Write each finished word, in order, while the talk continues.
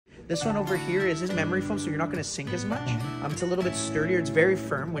This one over here is memory foam, so you're not going to sink as much. It's a little bit sturdier. It's very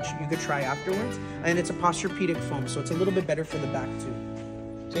firm, which you could try afterwards. And it's a Posturepedic foam, so it's a little bit better for the back too.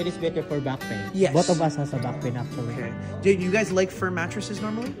 So it is better for back pain? Yes. Both of us has a back pain actually. Okay. Do you guys like firm mattresses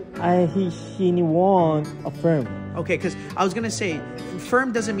normally? He want a firm. Okay, because I was going to say,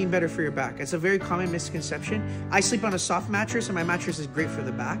 firm doesn't mean better for your back. It's a very common misconception. I sleep on a soft mattress and my mattress is great for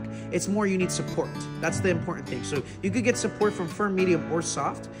the back. It's more you need support. That's the important thing. So you could get support from firm, medium, or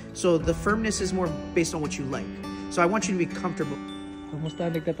soft. So the firmness is more based on what you like. So I want you to be comfortable.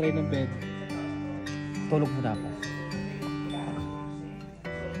 Kumusta nagka-try ng bed? Tulog mo dapat.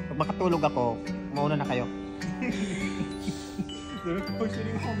 Pag makatulog ako, mauna na kayo.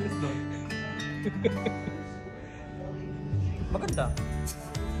 Maganda.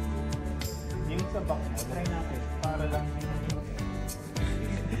 Yung sa back, try natin. Para lang.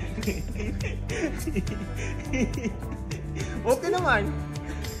 Okay naman.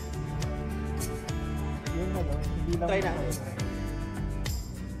 Yun na ba? Hindi lang. Try natin.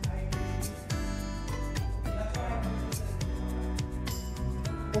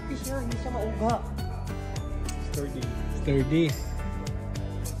 Okay siya, hindi siya mauga. Sturdy. Sturdy.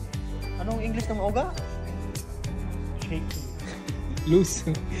 Anong English ng mauga? Shaky. Loose.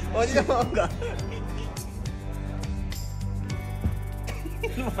 O, hindi na mauga.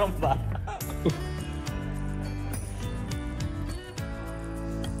 Lumamba.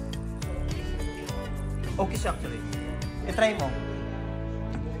 Okay siya actually. I-try mo.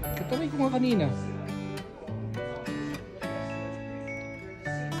 I-try ko nga kanina.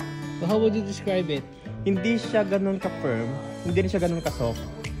 So how would you describe it? Hindi siya ganun ka-firm, hindi rin siya ganun ka-soft.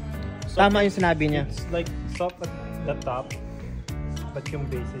 Tama yung sinabi niya. It's like soft at the top, but yung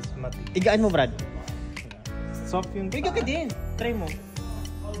base is mati. Igaan mo, Brad. Soft yung Iga ka din. Try mo.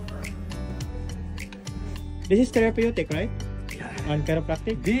 This is therapeutic, right? Yeah. And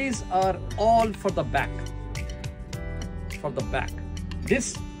chiropractic? These are all for the back. For the back.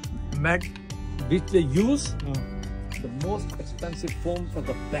 This mat which they use, the most expensive foam for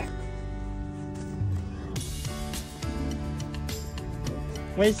the back.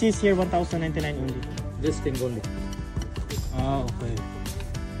 Why is this here 1,099 only? This thing only. Ah, okay.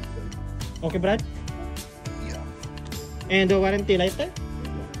 Okay, Brad? Yeah. And the warranty lifetime?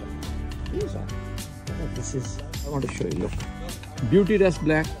 Yes, sir. This is, I want to show you, look. Beauty Rest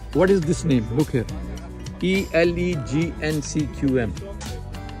Black. What is this name? Look here. ELEGNCQM.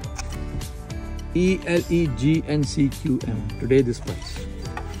 ELEGNCQM. Today this price.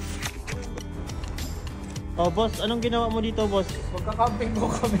 Oh, boss, anong ginawa mo dito, boss? Magka-camping mo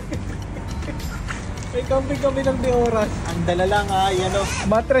kami. May camping kami ng di oras. Ang dala lang ha, yan o.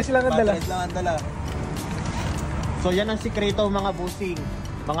 Mattress lang ang dala. Mattress lang ang dala. So yan ang sikreto mga busing,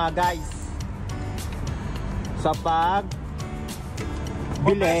 mga guys. Sa pag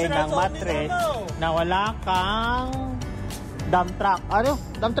bili ng mattress na wala kang dump truck. Ano?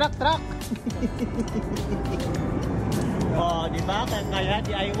 Dump truck? Oh, di ba? Kaya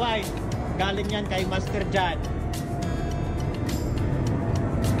DIY. Galing yan kay Master Jan.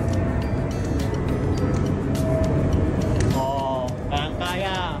 Oh,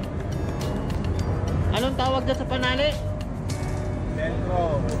 kaya. Anong tawag dyan sa panali?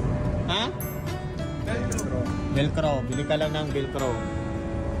 Velcro. Ha? Velcro. Velcro. Bili ka lang ng Velcro.